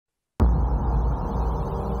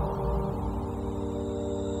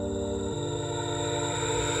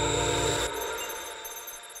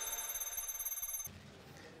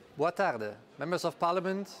Boa tarde, members of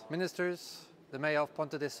parliament, ministers, the mayor of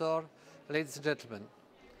Ponta de Sor, ladies and gentlemen.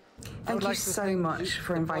 Thank you so much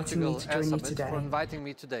for inviting me to join you today. For inviting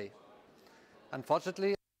me today.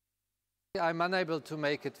 Unfortunately, I'm unable to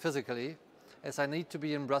make it physically, as I need to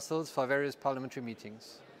be in Brussels for various parliamentary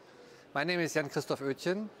meetings. My name is Jan-Christoph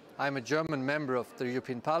Oetjen. I'm a German member of the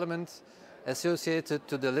European Parliament, associated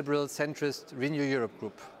to the liberal centrist Renew Europe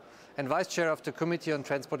group, and vice chair of the Committee on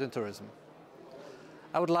Transport and Tourism.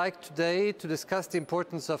 I would like today to discuss the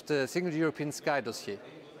importance of the Single European Sky dossier.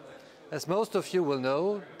 As most of you will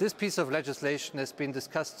know, this piece of legislation has been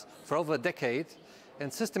discussed for over a decade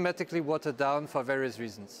and systematically watered down for various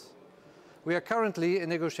reasons. We are currently in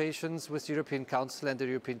negotiations with the European Council and the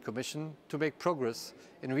European Commission to make progress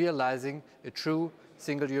in realizing a true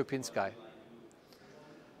Single European Sky.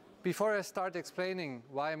 Before I start explaining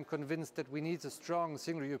why I'm convinced that we need a strong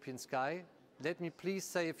Single European Sky, let me please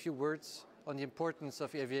say a few words on the importance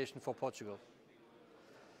of aviation for Portugal.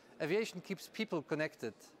 Aviation keeps people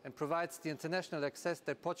connected and provides the international access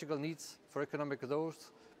that Portugal needs for economic growth,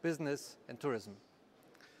 business and tourism.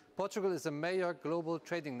 Portugal is a major global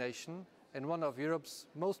trading nation and one of Europe's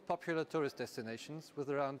most popular tourist destinations, with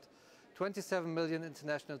around 27 million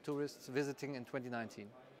international tourists visiting in 2019.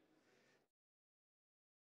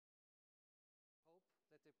 Hope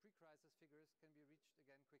that the pre-crisis figures can be reached again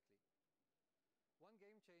quickly. One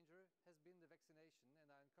game changer has been the vaccination,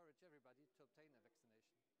 and I encourage everybody to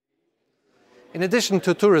obtain a vaccination. In addition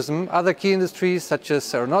to tourism, other key industries such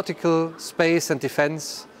as aeronautical, space and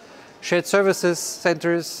defense, shared services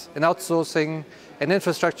centers and outsourcing and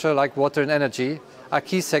infrastructure like water and energy are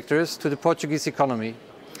key sectors to the Portuguese economy,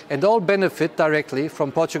 and all benefit directly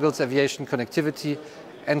from Portugal's aviation connectivity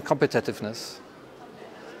and competitiveness.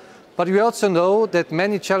 But we also know that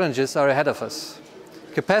many challenges are ahead of us.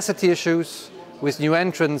 Capacity issues with new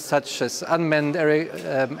entrants such as unmanned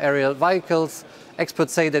aerial vehicles.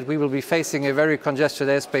 Experts say that we will be facing a very congested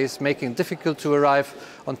airspace, making it difficult to arrive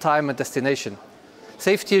on time and destination.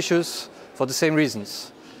 Safety issues for the same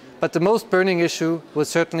reasons. But the most burning issue will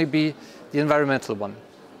certainly be the environmental one.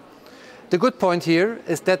 The good point here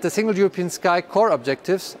is that the Single European Sky core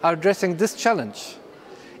objectives are addressing this challenge.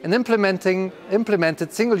 An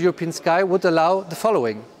implemented Single European Sky would allow the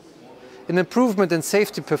following: an improvement in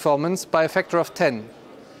safety performance by a factor of 10,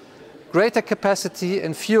 greater capacity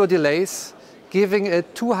and fewer delays, giving a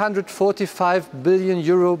 €245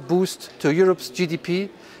 billion boost to Europe's GDP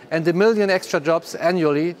and 1 million extra jobs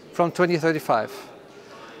annually from 2035.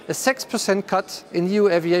 A 6% cut in EU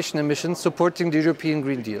aviation emissions supporting the European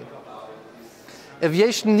Green Deal.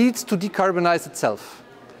 Aviation needs to decarbonize itself.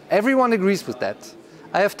 Everyone agrees with that.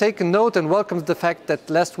 I have taken note and welcomed the fact that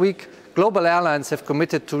last week global airlines have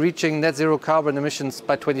committed to reaching net zero carbon emissions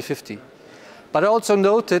by 2050. But I also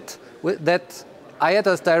noted that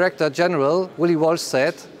IATA's Director General, Willy Walsh,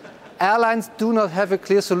 said, airlines do not have a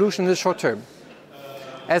clear solution in the short term.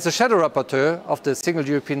 As a shadow rapporteur of the Single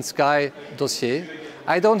European Sky dossier,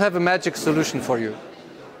 I don't have a magic solution for you.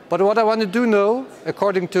 But what I want to do know,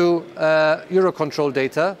 according to Eurocontrol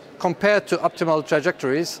data, compared to optimal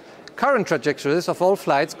trajectories, current trajectories of all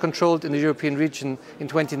flights controlled in the European region in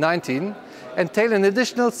 2019 entail an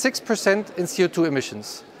additional 6% in CO2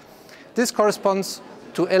 emissions. This corresponds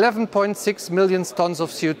to 11.6 million tons of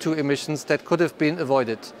CO2 emissions that could have been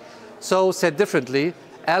avoided. So, said differently,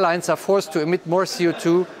 airlines are forced to emit more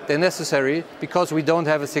CO2 than necessary because we don't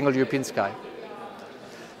have a Single European Sky.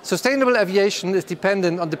 Sustainable aviation is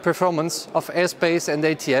dependent on the performance of airspace and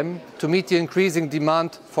ATM to meet the increasing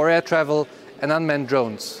demand for air travel and unmanned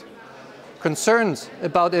drones. Concerns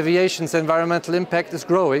about aviation's environmental impact is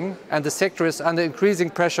growing, and the sector is under increasing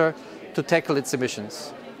pressure to tackle its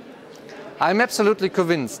emissions. I am absolutely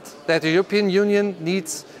convinced that the European Union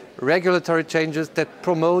needs regulatory changes that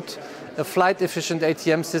promote a flight-efficient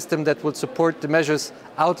ATM system that will support the measures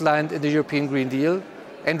outlined in the European Green Deal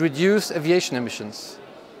and reduce aviation emissions.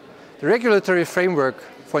 The regulatory framework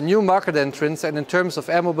for new market entrants and in terms of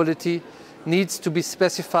air mobility needs to be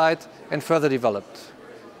specified and further developed.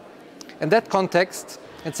 In that context,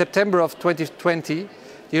 in September of 2020,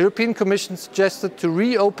 the European Commission suggested to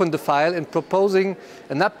reopen the file and proposing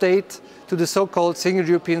an update to the so-called Single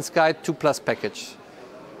European Sky 2+ package.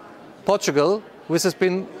 Portugal, which has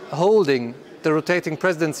been holding the rotating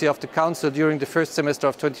presidency of the Council during the first semester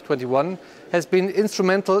of 2021, has been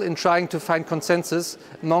instrumental in trying to find consensus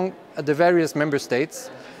among the various member states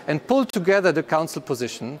and pull together the Council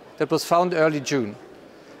position that was found early June,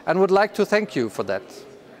 and would like to thank you for that.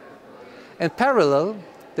 In parallel,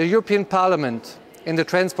 the European Parliament in the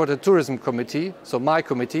Transport and Tourism Committee, so my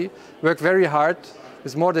committee, worked very hard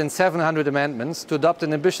with more than 700 amendments to adopt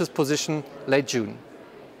an ambitious position late June.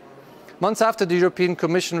 Months after the European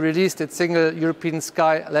Commission released its Single European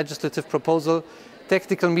Sky legislative proposal,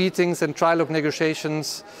 technical meetings and trilogue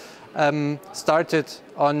negotiations started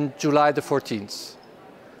on July the 14th.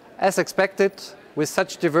 As expected, with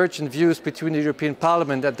such divergent views between the European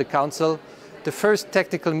Parliament and the Council, the first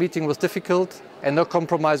technical meeting was difficult and no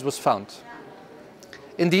compromise was found.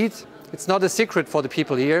 Indeed, it's not a secret for the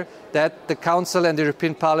people here that the Council and the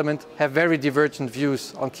European Parliament have very divergent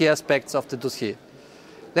views on key aspects of the dossier.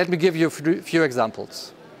 Let me give you a few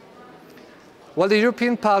examples. While the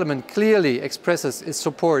European Parliament clearly expresses its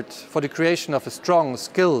support for the creation of a strong,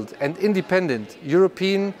 skilled and independent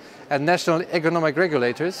European and national economic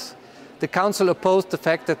regulators, the Council opposed the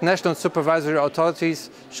fact that national supervisory authorities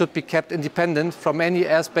should be kept independent from any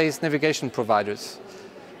airspace navigation providers,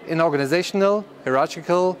 in organizational,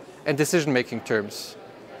 hierarchical and decision-making terms,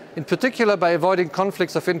 in particular by avoiding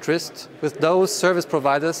conflicts of interest with those service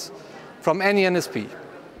providers from any NSP.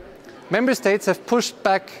 Member States have pushed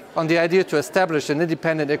back on the idea to establish an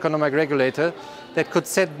independent economic regulator that could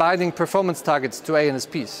set binding performance targets to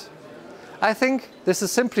ANSPs. I think this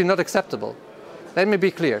is simply not acceptable. Let me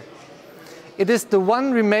be clear. It is the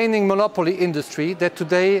one remaining monopoly industry that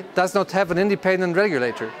today does not have an independent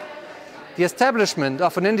regulator. The establishment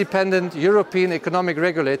of an independent European economic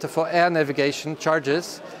regulator for air navigation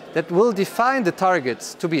charges that will define the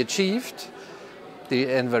targets to be achieved, the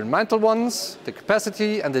environmental ones, the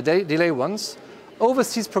capacity and the delay ones,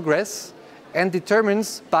 oversees progress and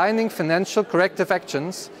determines binding financial corrective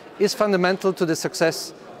actions is fundamental to the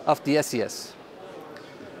success of the SES.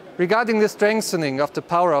 Regarding the strengthening of the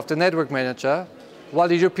power of the network manager, while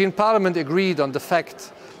the European Parliament agreed on the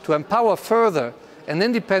fact to empower further an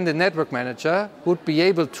independent network manager would be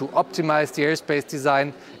able to optimize the airspace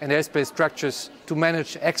design and airspace structures to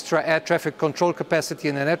manage extra air traffic control capacity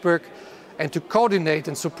in the network and to coordinate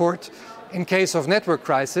and support in case of network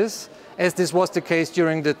crisis, as this was the case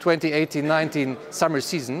during the 2018-19 summer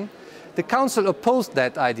season, the Council opposed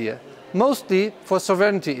that idea, mostly for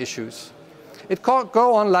sovereignty issues. It can't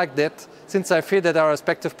go on like that, since I fear that our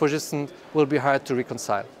respective positions will be hard to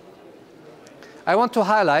reconcile. I want to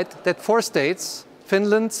highlight that 4 states,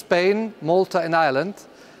 Finland, Spain, Malta and Ireland,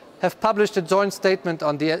 have published a joint statement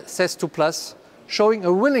on the SES2+, showing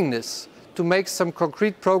a willingness to make some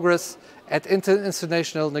concrete progress at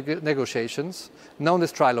international negotiations, known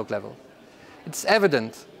as trilogue level. It's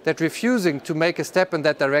evident that refusing to make a step in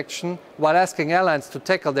that direction while asking airlines to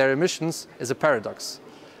tackle their emissions is a paradox.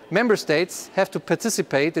 Member States have to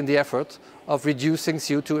participate in the effort of reducing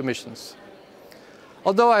CO2 emissions.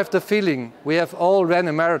 Although I have the feeling we have all ran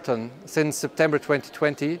a marathon since September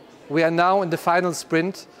 2020, we are now in the final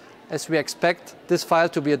sprint as we expect this file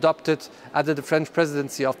to be adopted under the French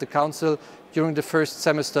presidency of the Council during the first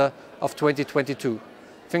semester of 2022.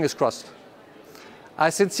 Fingers crossed. I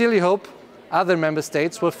sincerely hope other member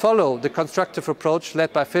states will follow the constructive approach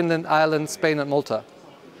led by Finland, Ireland, Spain and Malta.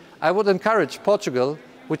 I would encourage Portugal,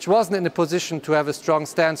 which wasn't in a position to have a strong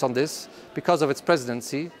stance on this because of its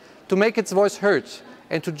presidency, to make its voice heard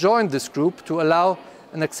and to join this group to allow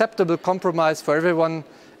an acceptable compromise for everyone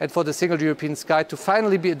and for the Single European Sky to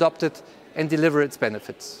finally be adopted and deliver its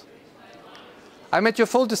benefits. I'm at your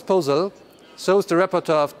full disposal, so is the rapporteur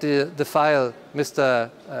of the file,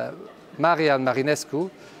 Mr. Marian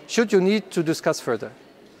Marinescu, should you need to discuss further.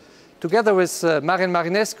 Together with Marian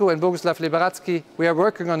Marinescu and Boguslav Liberadzki, we are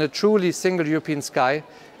working on a truly Single European Sky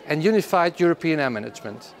and unified European air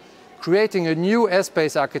management, creating a new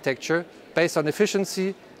airspace architecture based on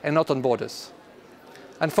efficiency and not on borders.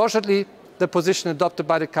 Unfortunately, the position adopted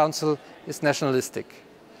by the Council is nationalistic.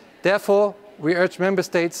 Therefore, we urge Member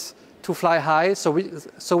States to fly high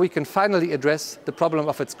so we can finally address the problem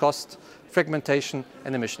of its cost, fragmentation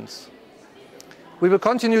and emissions. We will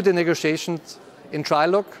continue the negotiations in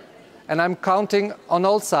trilogue, and I'm counting on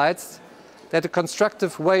all sides that a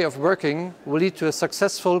constructive way of working will lead to a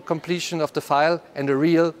successful completion of the file and a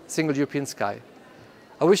real Single European Sky.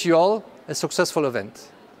 I wish you all a successful event.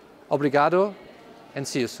 Obrigado and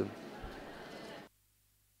see you soon.